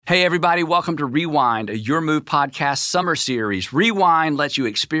Hey everybody, welcome to Rewind, a Your Move podcast summer series. Rewind lets you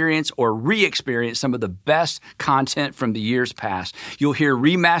experience or re-experience some of the best content from the years past. You'll hear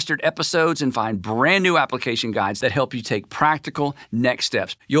remastered episodes and find brand new application guides that help you take practical next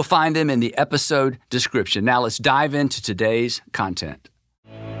steps. You'll find them in the episode description. Now let's dive into today's content.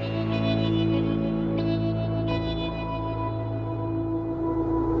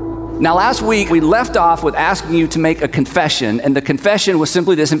 Now, last week, we left off with asking you to make a confession, and the confession was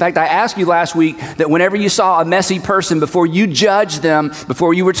simply this. In fact, I asked you last week that whenever you saw a messy person, before you judged them,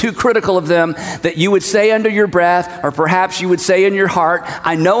 before you were too critical of them, that you would say under your breath, or perhaps you would say in your heart,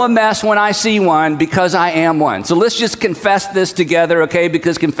 I know a mess when I see one because I am one. So let's just confess this together, okay?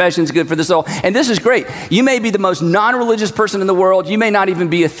 Because confession is good for the soul. And this is great. You may be the most non-religious person in the world. You may not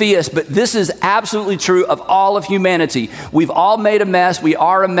even be a theist, but this is absolutely true of all of humanity. We've all made a mess. We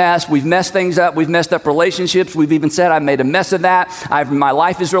are a mess. We've messed things up. We've messed up relationships. We've even said, I made a mess of that. My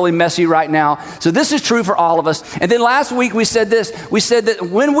life is really messy right now. So this is true for all of us. And then last week we said this. We said that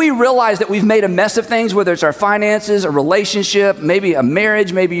when we realize that we've made a mess of things, whether it's our finances, a relationship, maybe a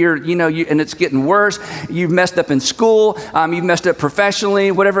marriage, maybe and it's getting worse. You've messed up in school. You've messed up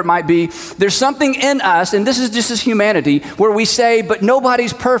professionally, whatever it might be. There's something in us, and this is just as humanity, where we say, but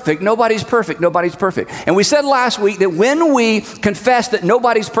nobody's perfect. Nobody's perfect. Nobody's perfect. And we said last week that when we confess that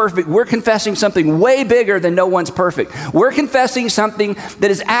nobody's perfect, we're confessing something way bigger than no one's perfect. We're confessing something that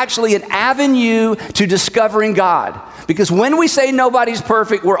is actually an avenue to discovering God. Because when we say nobody's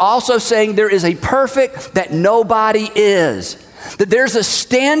perfect, we're also saying there is a perfect that nobody is. That there's a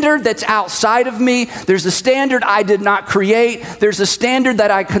standard that's outside of me. There's a standard I did not create. There's a standard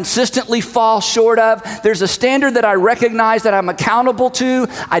that I consistently fall short of. There's a standard that I recognize that I'm accountable to.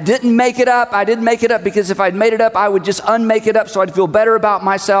 I didn't make it up. I didn't make it up because if I'd made it up, I would just unmake it up so I'd feel better about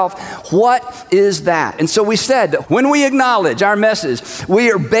myself. What is that? And so we said that when we acknowledge our messes,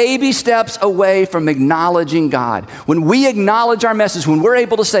 we are baby steps away from acknowledging God. When we acknowledge our messes, when we're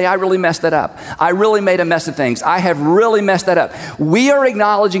able to say, I really messed that up. I really made a mess of things. I have really messed that up. We are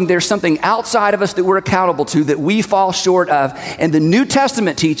acknowledging there's something outside of us that we're accountable to, that we fall short of. And the New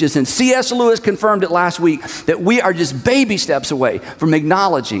Testament teaches, and C.S. Lewis confirmed it last week, that we are just baby steps away from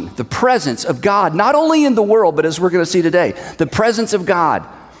acknowledging the presence of God, not only in the world, but as we're going to see today, the presence of God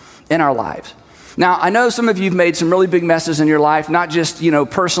in our lives. Now, I know some of you have made some really big messes in your life, not just,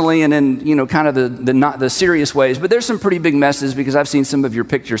 personally and in, kind of the serious ways, but there's some pretty big messes because I've seen some of your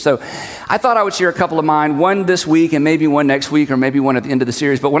pictures. So I thought I would share a couple of mine, one this week and maybe one next week or maybe one at the end of the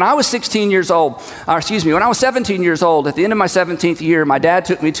series. But when I was 17 years old, at the end of my 17th year, my dad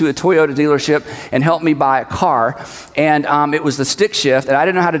took me to a Toyota dealership and helped me buy a car. And it was the stick shift, and I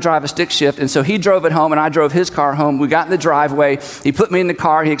didn't know how to drive a stick shift. And so he drove it home and I drove his car home. We got in the driveway. He put me in the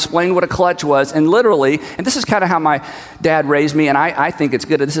car. He explained what a clutch was. And literally, and this is kind of how my dad raised me, and I think it's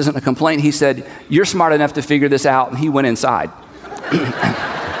good. This isn't a complaint. He said, you're smart enough to figure this out, and he went inside.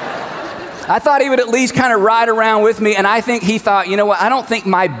 I thought he would at least kind of ride around with me, and I think he thought, you know what, I don't think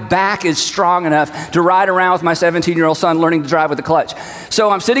my back is strong enough to ride around with my 17-year-old son learning to drive with a clutch. So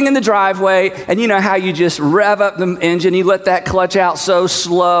I'm sitting in the driveway, and you know how you just rev up the engine, you let that clutch out so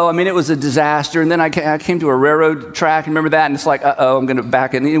slow. I mean, it was a disaster. And then I came to a railroad track, remember that? And it's like, I'm going to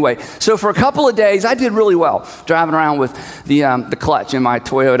back in anyway. So for a couple of days, I did really well driving around with the clutch in my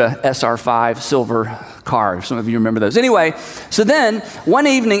Toyota SR5 silver car. Some of you remember those. Anyway, so then one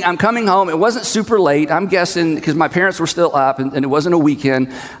evening I'm coming home. It wasn't super late. I'm guessing because my parents were still up and it wasn't a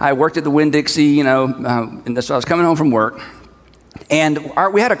weekend. I worked at the Winn-Dixie, and so I was coming home from work. And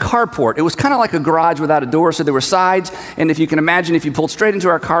we had a carport. It was kind of like a garage without a door, so there were sides. And if you can imagine, if you pulled straight into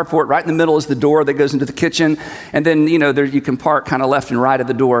our carport, right in the middle is the door that goes into the kitchen. And then, there you can park kind of left and right of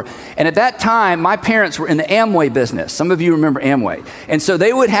the door. And at that time, my parents were in the Amway business. Some of you remember Amway. And so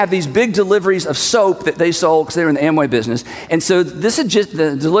they would have these big deliveries of soap that they sold because they were in the Amway business. And so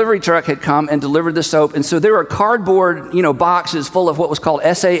the delivery truck had come and delivered the soap. And so there were cardboard, boxes full of what was called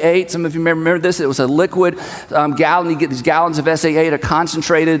SA8. Some of you remember this. It was a liquid gallon. You get these gallons of SA8. A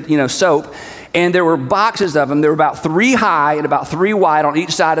concentrated, soap, and there were boxes of them. There were about 3 high and about 3 wide on each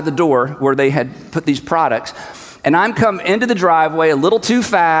side of the door where they had put these products. And I'm come into the driveway a little too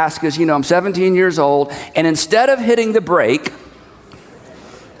fast because, I'm 17 years old, and instead of hitting the brake,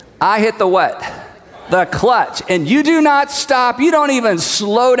 I hit the what? The clutch. And you do not stop. You don't even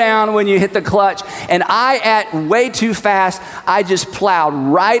slow down when you hit the clutch. And at way too fast, I just plowed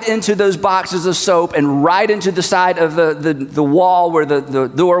right into those boxes of soap and right into the side of the wall where the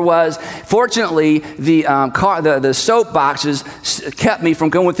door was. Fortunately, the soap boxes kept me from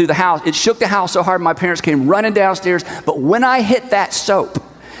going through the house. It shook the house so hard my parents came running downstairs. But when I hit that soap,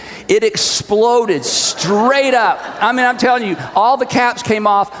 It exploded straight up. I mean, I'm telling you, all the caps came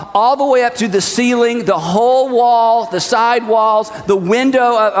off, all the way up to the ceiling, the whole wall, the side walls, the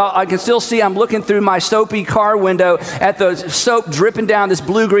window. I can still see, I'm looking through my soapy car window at the soap dripping down this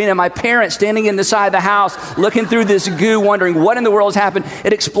blue-green, and my parents standing in the side of the house looking through this goo, wondering what in the world has happened.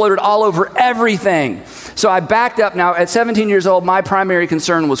 It exploded all over everything. So I backed up. Now, at 17 years old, my primary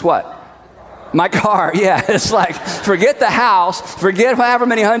concern was what? My car. Yeah, it's like, forget the house, forget however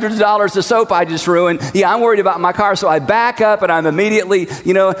many hundreds of dollars of soap I just ruined. Yeah, I'm worried about my car. So I back up and I'm immediately,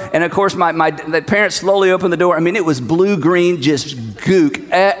 and of course the parents slowly opened the door. I mean, it was blue-green, just gook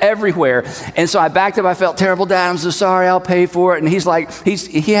everywhere. And so I backed up. I felt terrible. Dad, I'm so sorry. I'll pay for it. And he's like,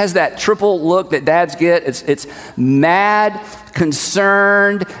 he has that triple look that dads get. It's mad,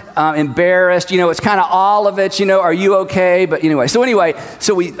 concerned, embarrassed, it's kind of all of it, are you okay? But anyway,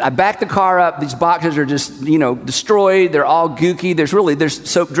 I backed the car up. These boxes are just, destroyed. They're all gooky. There's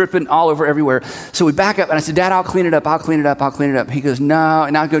soap dripping all over everywhere. So we back up and I said, Dad, I'll clean it up. He goes, no.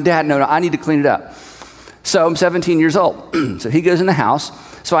 And I go, Dad, no, I need to clean it up. So I'm 17 years old. So he goes in the house.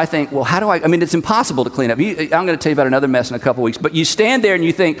 So I think, well, it's impossible to clean up. I'm going to tell you about another mess in a couple weeks, but you stand there and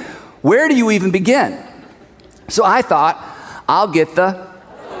you think, where do you even begin? So I thought, I'll get the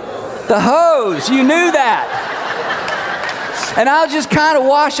hose. You knew that. And I'll just kind of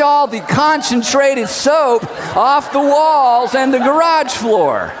wash all the concentrated soap off the walls and the garage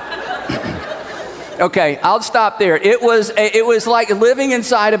floor. Okay, I'll stop there. It was like living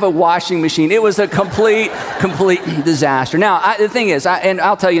inside of a washing machine. It was a complete disaster. Now, the thing is, and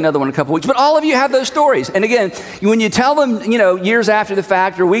I'll tell you another one in a couple weeks, but all of you have those stories. And again, when you tell them, years after the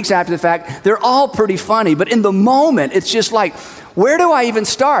fact or weeks after the fact, they're all pretty funny. But in the moment, it's just like, where do I even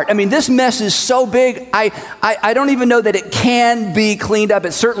start? I mean, this mess is so big, I don't even know that it can be cleaned up.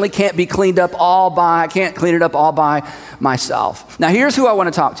 It certainly can't be cleaned up I can't clean it up all by myself. Now, here's who I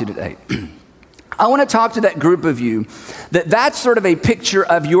want to talk to today. I want to talk to that group of you that's sort of a picture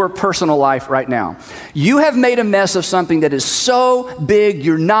of your personal life right now. You have made a mess of something that is so big,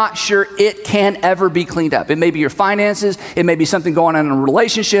 you're not sure it can ever be cleaned up. It may be your finances. It may be something going on in a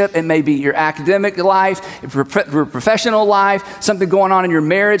relationship. It may be your academic life, your professional life, something going on in your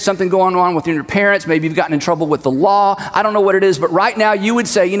marriage, something going on with your parents. Maybe you've gotten in trouble with the law. I don't know what it is, but right now you would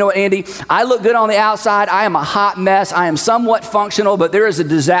say, you know what, Andy, I look good on the outside. I am a hot mess. I am somewhat functional, but there is a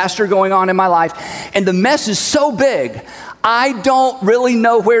disaster going on in my life. And the mess is so big, I don't really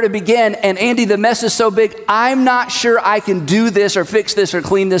know where to begin. And Andy, the mess is so big, I'm not sure I can do this or fix this or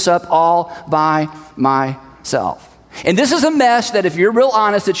clean this up all by myself. And this is a mess that if you're real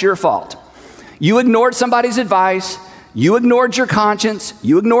honest, it's your fault. You ignored somebody's advice. You ignored your conscience.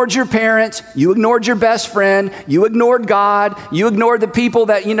 You ignored your parents. You ignored your best friend. You ignored God. You ignored the people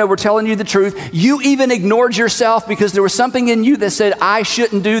that, were telling you the truth. You even ignored yourself because there was something in you that said, I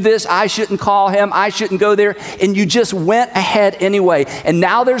shouldn't do this. I shouldn't call him. I shouldn't go there. And you just went ahead anyway. And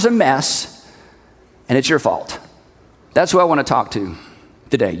now there's a mess and it's your fault. That's who I want to talk to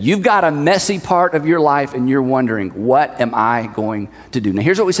today. You've got a messy part of your life and you're wondering, what am I going to do? Now,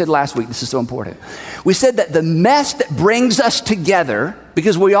 here's what we said last week. This is so important. We said that the mess that brings us together,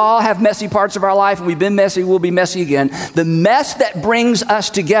 because we all have messy parts of our life and we've been messy, we'll be messy again. The mess that brings us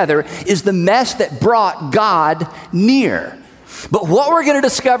together is the mess that brought God near. But what we're going to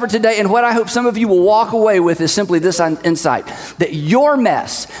discover today, and what I hope some of you will walk away with, is simply this insight, that your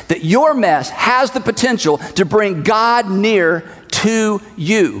mess has the potential to bring God near to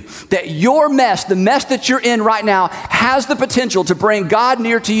you. That your mess, the mess that you're in right now, has the potential to bring God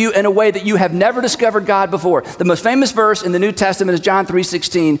near to you in a way that you have never discovered God before. The most famous verse in the New Testament is John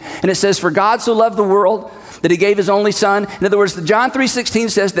 3:16, and it says, "For God so loved the world that he gave his only son." In other words, John 3:16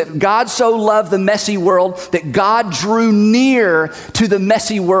 says that God so loved the messy world that God drew near to the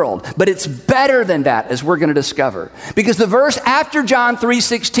messy world. But it's better than that, as we're going to discover. Because the verse after John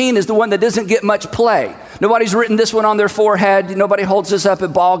 3:16 is the one that doesn't get much play. Nobody's written this one on their forehead. Nobody holds this up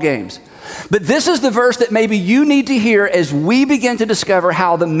at ball games. But this is the verse that maybe you need to hear as we begin to discover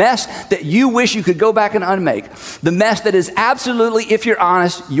how the mess that you wish you could go back and unmake, the mess that is absolutely, if you're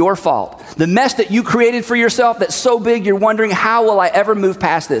honest, your fault, the mess that you created for yourself that's so big you're wondering, how will I ever move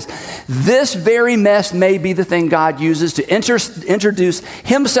past this? This very mess may be the thing God uses to introduce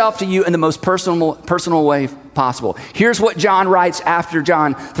himself to you in the most personal way possible. Here's what John writes after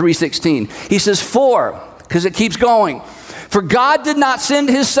John 3:16. He says, because it keeps going. "For God did not send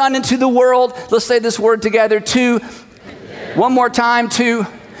his son into the world," let's say this word together, one more time,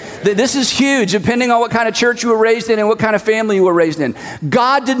 this is huge, depending on what kind of church you were raised in and what kind of family you were raised in.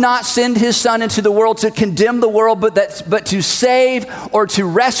 God did not send his son into the world to condemn the world, but to save or to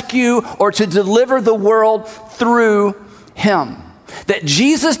rescue or to deliver the world through him. That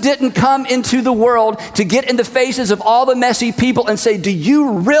Jesus didn't come into the world to get in the faces of all the messy people and say, do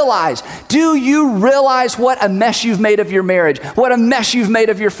you realize what a mess you've made of your marriage? What a mess you've made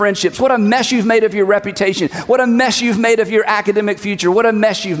of your friendships? What a mess you've made of your reputation? What a mess you've made of your academic future? What a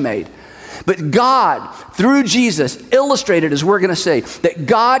mess you've made. But God, through Jesus, illustrated, as we're going to say, that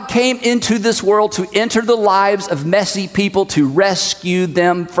God came into this world to enter the lives of messy people to rescue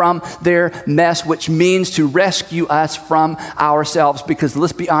them from their mess, which means to rescue us from ourselves. Because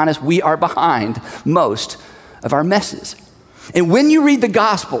let's be honest, we are behind most of our messes. And when you read the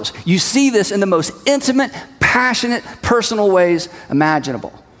Gospels, you see this in the most intimate, passionate, personal ways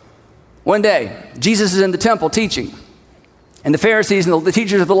imaginable. One day, Jesus is in the temple teaching. And the Pharisees and the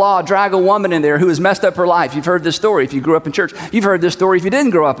teachers of the law drag a woman in there who has messed up her life. You've heard this story if you grew up in church. You've heard this story if you didn't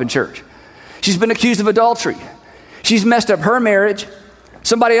grow up in church. She's been accused of adultery. She's messed up her marriage,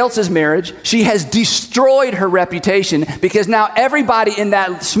 somebody else's marriage. She has destroyed her reputation because now everybody in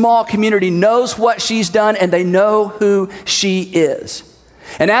that small community knows what she's done and they know who she is.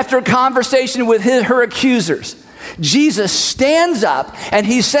 And after a conversation with her accusers, Jesus stands up and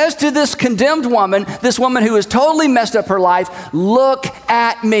he says to this condemned woman, this woman who has totally messed up her life, look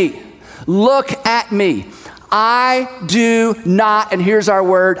at me. Look at me. I do not, and here's our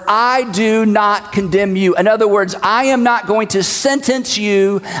word, I do not condemn you. In other words, I am not going to sentence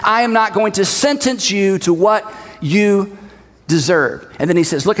you. I am not going to sentence you to what you deserve. And then he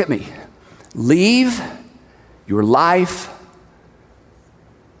says, look at me. Leave your life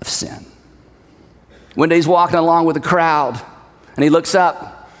of sin. One day he's walking along with a crowd and he looks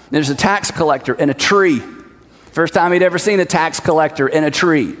up and there's a tax collector in a tree. First time he'd ever seen a tax collector in a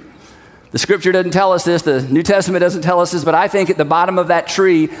tree. The scripture doesn't tell us this, the New Testament doesn't tell us this, but I think at the bottom of that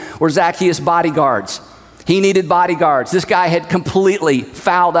tree were Zacchaeus' bodyguards. He needed bodyguards. This guy had completely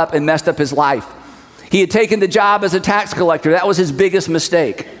fouled up and messed up his life. He had taken the job as a tax collector. That was his biggest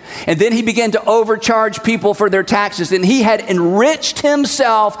mistake. And then he began to overcharge people for their taxes. And he had enriched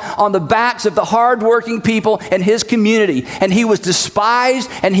himself on the backs of the hardworking people in his community. And he was despised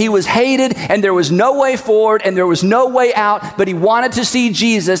and he was hated and there was no way forward and there was no way out. But he wanted to see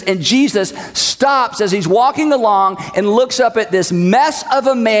Jesus. And Jesus stops as he's walking along and looks up at this mess of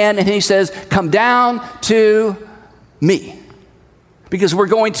a man and he says, come down to me. Because we're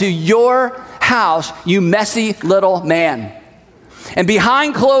going to your house, you messy little man. And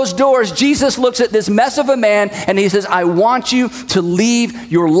behind closed doors, Jesus looks at this mess of a man and he says, I want you to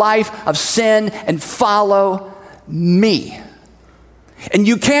leave your life of sin and follow me. And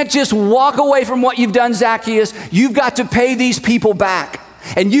you can't just walk away from what you've done, Zacchaeus. You've got to pay these people back.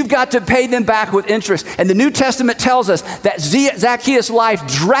 And you've got to pay them back with interest. And the New Testament tells us that Zacchaeus' life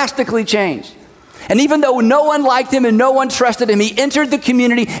drastically changed. And even though no one liked him and no one trusted him, he entered the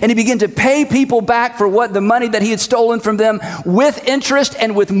community and he began to pay people back for what the money that he had stolen from them with interest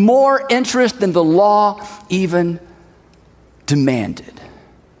and with more interest than the law even demanded.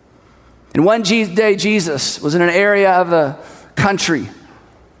 And one day Jesus was in an area of the country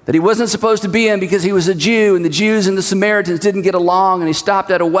that he wasn't supposed to be in because he was a Jew, and the Jews and the Samaritans didn't get along, and he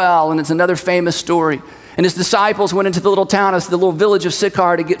stopped at a well, and it's another famous story. And his disciples went into the little town, the little village of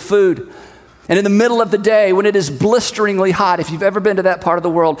Sychar, to get food. And in the middle of the day, when it is blisteringly hot, if you've ever been to that part of the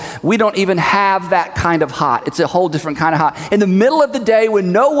world, we don't even have that kind of hot. It's a whole different kind of hot. In the middle of the day,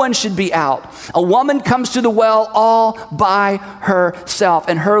 when no one should be out, a woman comes to the well all by herself,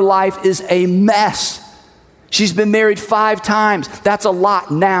 and her life is a mess. She's been married 5 times. That's a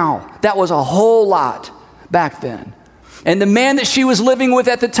lot now. That was a whole lot back then. And the man that she was living with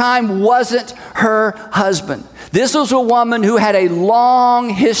at the time wasn't her husband. This was a woman who had a long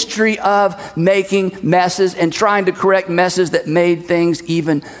history of making messes and trying to correct messes that made things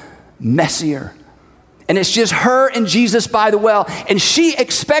even messier. And it's just her and Jesus by the well. And she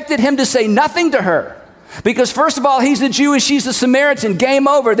expected him to say nothing to her. Because first of all, he's a Jew and she's a Samaritan. Game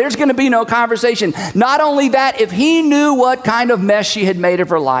over. There's going to be no conversation. Not only that, if he knew what kind of mess she had made of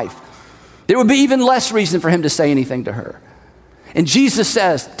her life, there would be even less reason for him to say anything to her. And Jesus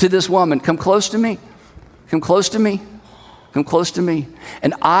says to this woman, come close to me. Come close to me. Come close to me.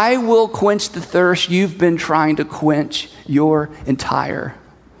 And I will quench the thirst you've been trying to quench your entire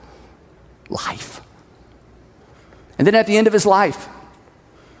life. And then at the end of his life,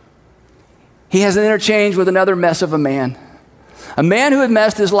 he has an interchange with another mess of a man who had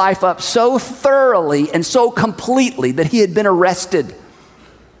messed his life up so thoroughly and so completely that he had been arrested.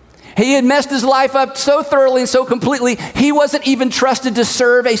 He had messed his life up so thoroughly and so completely, he wasn't even trusted to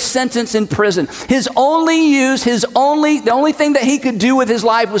serve a sentence in prison. The only thing that he could do with his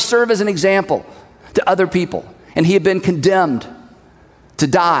life was serve as an example to other people. And he had been condemned to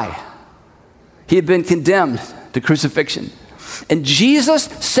die. He had been condemned to crucifixion. And Jesus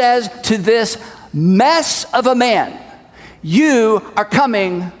says to this mess of a man, you are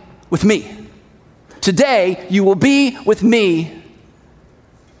coming with me. Today, you will be with me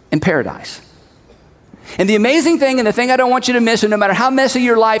in paradise. And the amazing thing, and the thing I don't want you to miss, and no matter how messy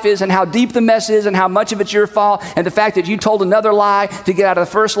your life is and how deep the mess is and how much of it's your fault, and the fact that you told another lie to get out of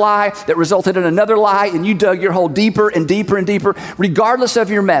the first lie that resulted in another lie, and you dug your hole deeper and deeper and deeper, regardless of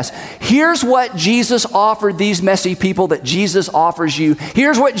your mess, here's what Jesus offered these messy people that Jesus offers you.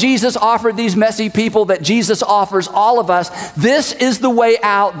 Here's what Jesus offered these messy people that Jesus offers all of us. This is the way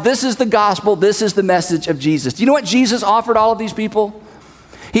out. This is the gospel. This is the message of Jesus. Do you know what Jesus offered all of these people?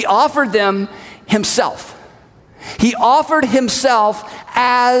 He offered them himself. He offered himself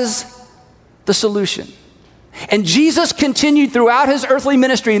as the solution. And Jesus continued throughout his earthly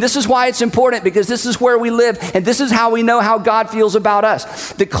ministry, and this is why it's important, because this is where we live, and this is how we know how God feels about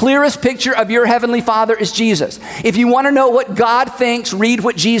us. The clearest picture of your heavenly Father is Jesus. If you want to know what God thinks, read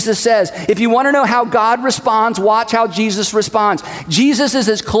what Jesus says. If you want to know how God responds, watch how Jesus responds. Jesus is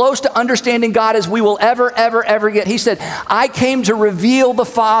as close to understanding God as we will ever get. He said, I came to reveal the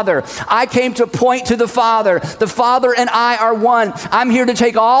Father. I came to point to the Father. The Father and I are one. I'm here to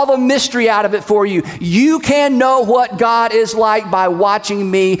take all the mystery out of it for you. You can know what God is like by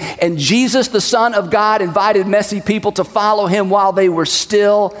watching me. And Jesus, the Son of God, invited messy people to follow him while they were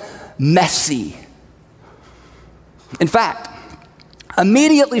still messy. In fact,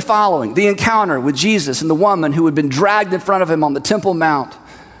 immediately following the encounter with Jesus and the woman who had been dragged in front of him on the Temple Mount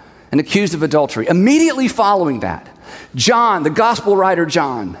and accused of adultery, immediately following that, John, the gospel writer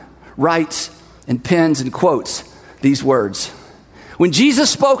John, writes and pens and quotes these words. When Jesus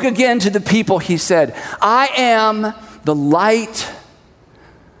spoke again to the people, he said, I am the light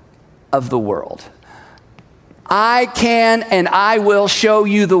of the world. I can and I will show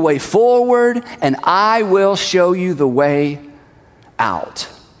you the way forward, and I will show you the way out.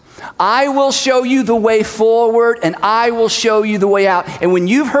 I will show you the way forward, and I will show you the way out. And when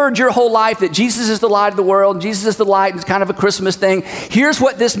you've heard your whole life that Jesus is the light of the world, and Jesus is the light, and it's kind of a Christmas thing, here's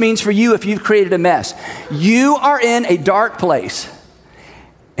what this means for you if you've created a mess. You are in a dark place,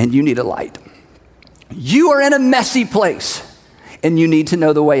 and you need a light. You are in a messy place, and you need to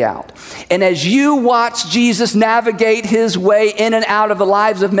know the way out. And as you watch Jesus navigate his way in and out of the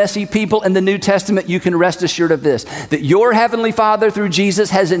lives of messy people in the New Testament, you can rest assured of this, that your heavenly Father through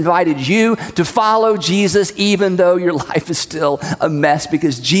Jesus has invited you to follow Jesus even though your life is still a mess,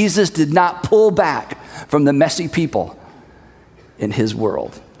 because Jesus did not pull back from the messy people in his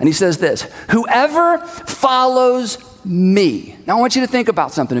world. And he says this, whoever follows me. Now I want you to think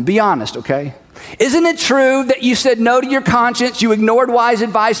about something and be honest, okay? Isn't it true that you said no to your conscience, you ignored wise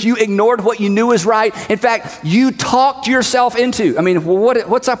advice, you ignored what you knew was right? In fact, you talked yourself into,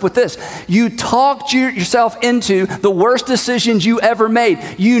 what's up with this? You talked yourself into the worst decisions you ever made.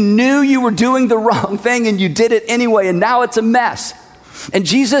 You knew you were doing the wrong thing and you did it anyway, and now it's a mess. And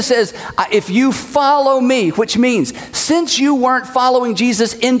Jesus says, if you follow me, which means since you weren't following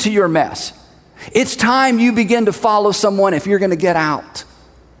Jesus into your mess, it's time you begin to follow someone if you're going to get out.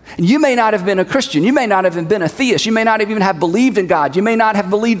 And you may not have been a Christian. You may not have been a theist. You may not even have believed in God. You may not have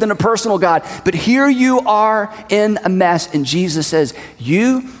believed in a personal God. But here you are in a mess. And Jesus says,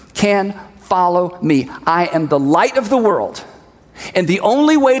 you can follow me. I am the light of the world. And the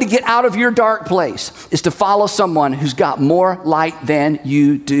only way to get out of your dark place is to follow someone who's got more light than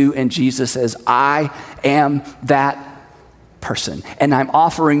you do. And Jesus says, I am that person. And I'm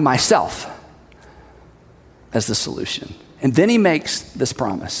offering myself as the solution. And then he makes this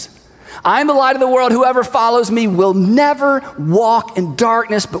promise. I'm the light of the world. Whoever follows me will never walk in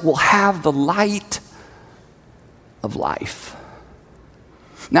darkness, but will have the light of life.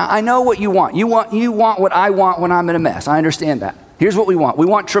 Now, I know what you want. You want what I want when I'm in a mess. I understand that. Here's what we want. We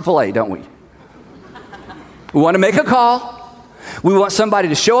want AAA, don't we? We want to make a call. We want somebody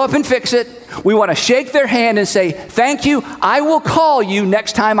to show up and fix it. We want to shake their hand and say, thank you. I will call you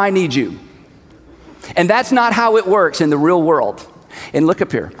next time I need you. And that's not how it works in the real world. And look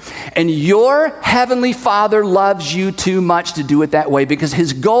up here. And your heavenly Father loves you too much to do it that way, because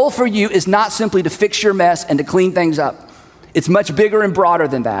his goal for you is not simply to fix your mess and to clean things up. It's much bigger and broader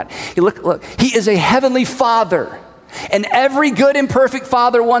than that. Look, he is a heavenly Father. And every good and perfect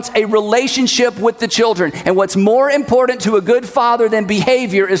father wants a relationship with the children. And what's more important to a good father than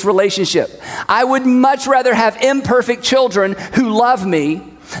behavior is relationship. I would much rather have imperfect children who love me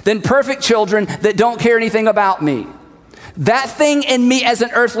than perfect children that don't care anything about me. That thing in me as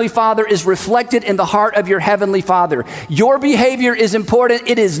an earthly father is reflected in the heart of your heavenly Father. Your behavior is important.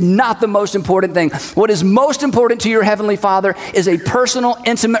 It is not the most important thing. What is most important to your heavenly Father is a personal,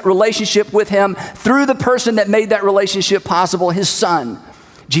 intimate relationship with him through the person that made that relationship possible, his Son,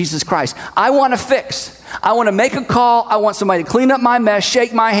 Jesus Christ. I want to fix. I want to make a call. I want somebody to clean up my mess,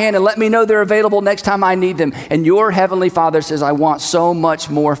 shake my hand, and let me know they're available next time I need them. And your heavenly Father says, I want so much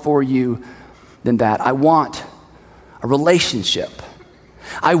more for you than that. I want a relationship.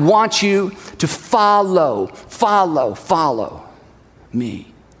 I want you to follow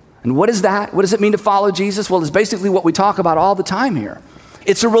me. And what is that? What does it mean to follow Jesus? Well, it's basically what we talk about all the time here.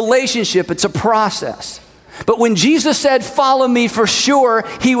 It's a relationship. It's a process. But when Jesus said, follow me, for sure,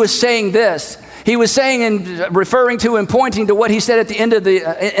 he was saying this. He was saying and referring to and pointing to what he said at the end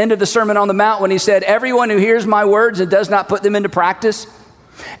of the Sermon on the Mount when he said, everyone who hears my words and does not put them into practice,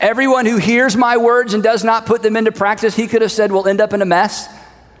 everyone who hears my words and does not put them into practice, he could have said, will end up in a mess.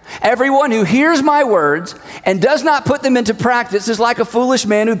 Everyone who hears my words and does not put them into practice is like a foolish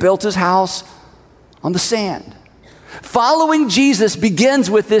man who built his house on the sand. Following Jesus begins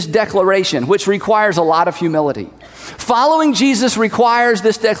with this declaration, which requires a lot of humility. Following Jesus requires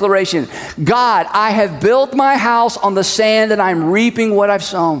this declaration: God, I have built my house on the sand and I'm reaping what I've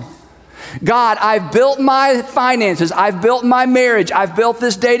sown. God, I've built my finances, I've built my marriage, I've built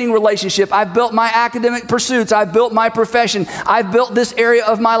this dating relationship, I've built my academic pursuits, I've built my profession, I've built this area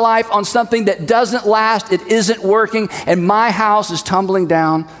of my life on something that doesn't last, it isn't working, and my house is tumbling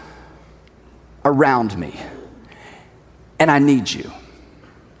down around me. And I need you.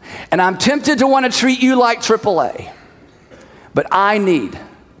 And I'm tempted to want to treat you like AAA, but I need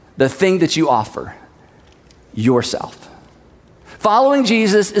the thing that you offer, yourself. Following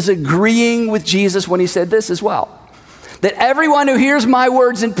Jesus is agreeing with Jesus when he said this as well, that everyone who hears my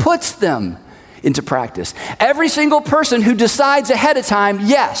words and puts them into practice, every single person who decides ahead of time,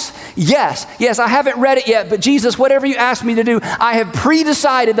 yes, I haven't read it yet, but Jesus, whatever you ask me to do, I have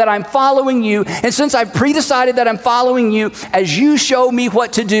pre-decided that I'm following you. And since I've pre-decided that I'm following you, as you show me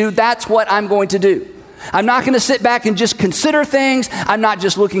what to do, that's what I'm going to do. I'm not going to sit back and just consider things. I'm not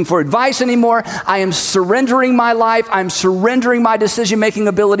just looking for advice anymore. I am surrendering my life. I'm surrendering my decision-making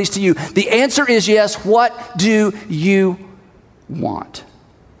abilities to you. The answer is yes. What do you want?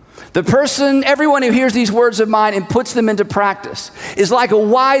 Everyone who hears these words of mine and puts them into practice is like a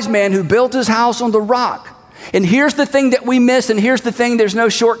wise man who built his house on the rock. And here's the thing that we miss, and here's the thing there's no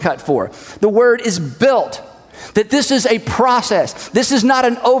shortcut for. The word is built. That this is a process. This is not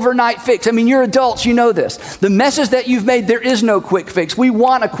an overnight fix. I mean, you're adults, you know this. The messes that you've made, there is no quick fix. We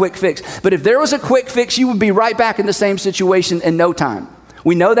want a quick fix. But if there was a quick fix, you would be right back in the same situation in no time.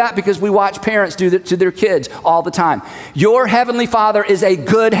 We know that because we watch parents do that to their kids all the time. Your heavenly Father is a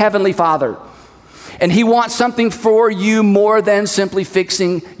good heavenly Father. And he wants something for you more than simply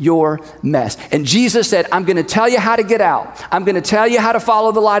fixing your mess. And Jesus said, I'm going to tell you how to get out. I'm going to tell you how to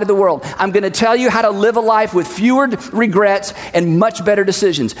follow the light of the world. I'm going to tell you how to live a life with fewer regrets and much better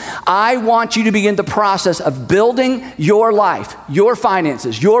decisions. I want you to begin the process of building your life, your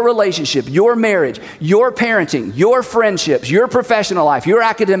finances, your relationship, your marriage, your parenting, your friendships, your professional life, your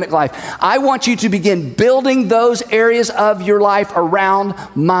academic life. I want you to begin building those areas of your life around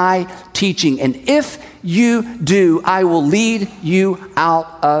my teaching. And if you do, I will lead you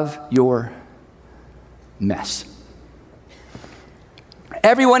out of your mess.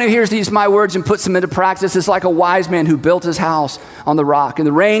 Everyone who hears my words and puts them into practice is like a wise man who built his house on the rock. And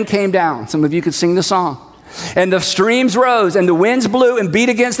the rain came down. Some of you could sing the song. And the streams rose and the winds blew and beat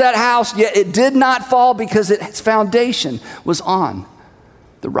against that house, yet it did not fall because its foundation was on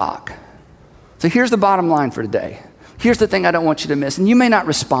the rock. So here's the bottom line for today. Here's the thing I don't want you to miss. And you may not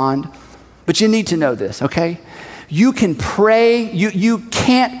respond, but you need to know this, okay? You can pray, you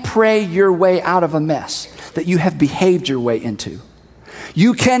can't pray your way out of a mess that you have behaved your way into.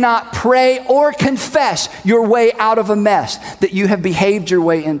 You cannot pray or confess your way out of a mess that you have behaved your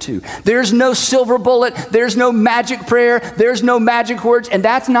way into. There's no silver bullet. There's no magic prayer. There's no magic words. And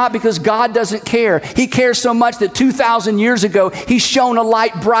that's not because God doesn't care. He cares so much that 2,000 years ago, he shone a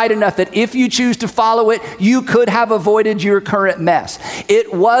light bright enough that if you choose to follow it, you could have avoided your current mess.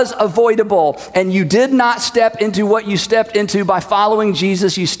 It was avoidable. And you did not step into what you stepped into by following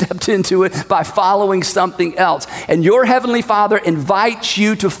Jesus. You stepped into it by following something else. And your heavenly Father invites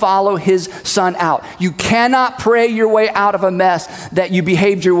you to follow his Son out. You cannot pray your way out of a mess that you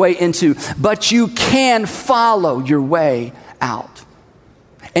behaved your way into, but you can follow your way out.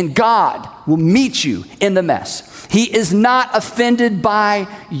 And God will meet you in the mess. He is not offended by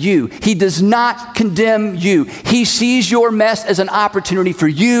you. He does not condemn you. He sees your mess as an opportunity for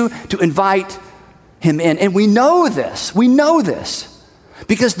you to invite him in. And we know this. We know this.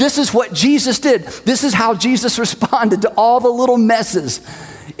 Because this is what Jesus did. This is how Jesus responded to all the little messes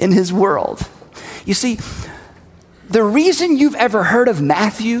in his world. You see, the reason you've ever heard of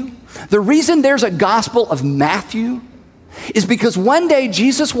Matthew, the reason there's a gospel of Matthew, is because one day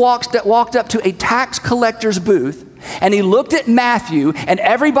Jesus walked up to a tax collector's booth, and he looked at Matthew, and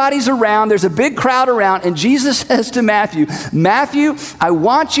everybody's around. There's a big crowd around, and Jesus says to Matthew, Matthew, I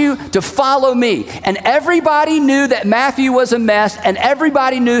want you to follow me. And everybody knew that Matthew was a mess, and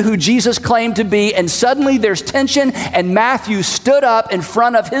everybody knew who Jesus claimed to be, and suddenly there's tension, and Matthew stood up in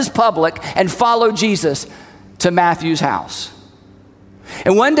front of his public and followed Jesus to Matthew's house.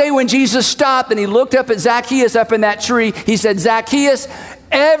 And one day when Jesus stopped and he looked up at Zacchaeus up in that tree, he said, Zacchaeus,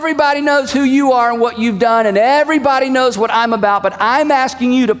 everybody knows who you are and what you've done, and everybody knows what I'm about, but I'm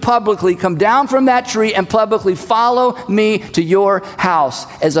asking you to publicly come down from that tree and publicly follow me to your house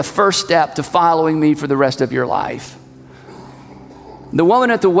as a first step to following me for the rest of your life. The woman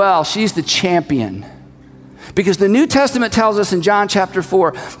at the well, she's the champion. Because the New Testament tells us in John chapter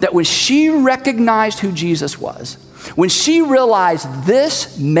 4 that when she recognized who Jesus was, when she realized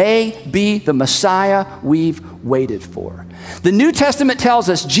this may be the Messiah we've waited for, the New Testament tells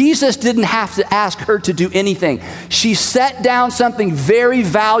us Jesus didn't have to ask her to do anything. She set down something very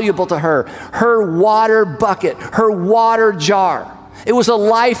valuable to her, her water bucket, her water jar. It was a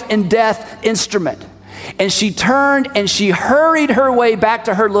life and death instrument. And she turned and she hurried her way back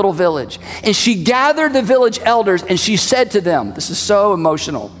to her little village. And she gathered the village elders and she said to them, this is so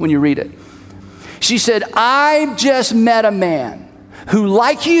emotional when you read it. She said, I've just met a man who,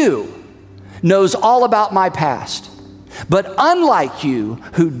 like you, knows all about my past, but unlike you,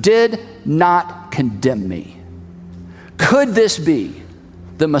 who did not condemn me. Could this be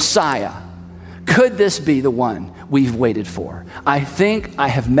the Messiah? Could this be the one we've waited for? I think I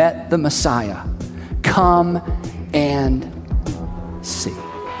have met the Messiah. Come and see.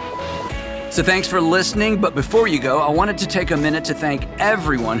 So thanks for listening, but before you go, I wanted to take a minute to thank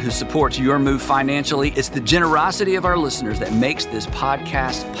everyone who supports Your Move financially. It's the generosity of our listeners that makes this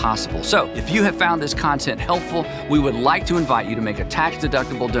podcast possible. So if you have found this content helpful, we would like to invite you to make a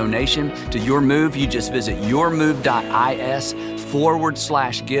tax-deductible donation to Your Move. You just visit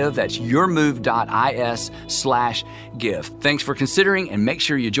yourmove.is/give. That's yourmove.is/give. Thanks for considering, and make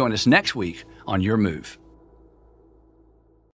sure you join us next week on Your Move.